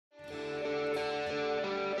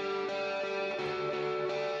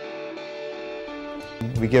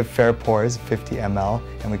We give fair pours, 50 ml,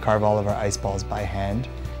 and we carve all of our ice balls by hand,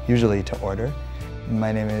 usually to order.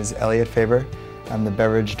 My name is Elliot Faber. I'm the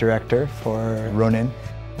beverage director for Ronin.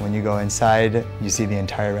 When you go inside, you see the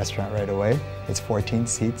entire restaurant right away. It's 14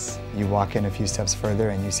 seats. You walk in a few steps further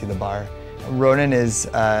and you see the bar. Ronin is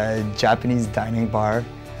a Japanese dining bar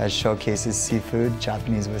that showcases seafood,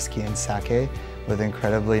 Japanese whiskey, and sake with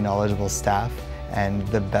incredibly knowledgeable staff and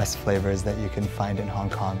the best flavors that you can find in Hong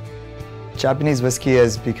Kong. Japanese whiskey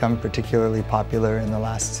has become particularly popular in the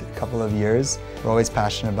last couple of years. We're always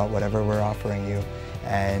passionate about whatever we're offering you,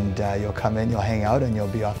 and you'll come in, you'll hang out, and you'll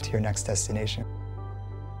be off to your next destination.